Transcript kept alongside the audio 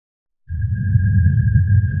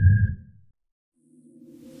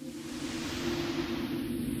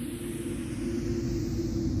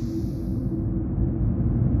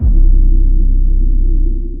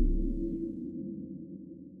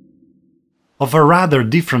Of a rather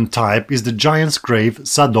different type is the giant's grave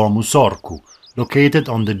Sa Domu S'Orku, located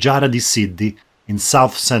on the Giara di Siddi in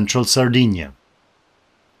south-central Sardinia.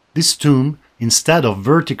 This tomb, instead of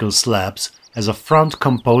vertical slabs, has a front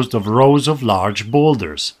composed of rows of large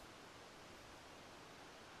boulders.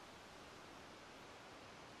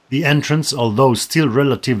 The entrance, although still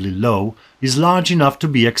relatively low, is large enough to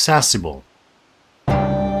be accessible. The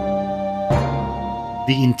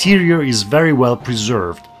interior is very well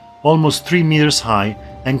preserved, almost 3 meters high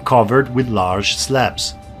and covered with large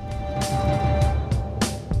slabs.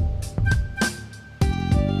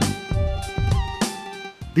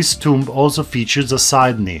 This tomb also features a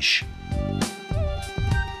side niche.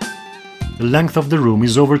 The length of the room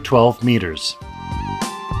is over 12 meters.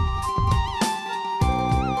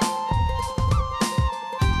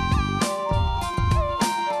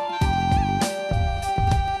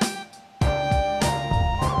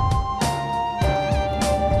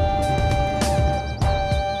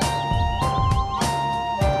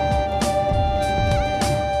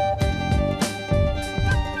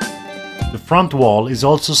 The front wall is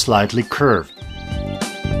also slightly curved.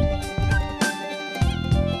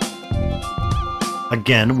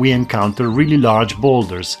 Again, we encounter really large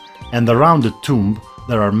boulders, and around the tomb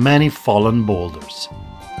there are many fallen boulders.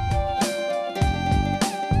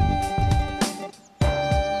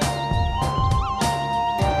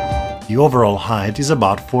 The overall height is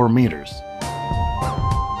about 4 meters.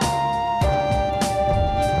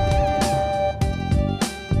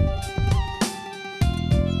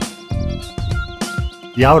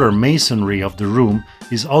 The outer masonry of the room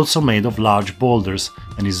is also made of large boulders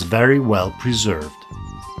and is very well preserved.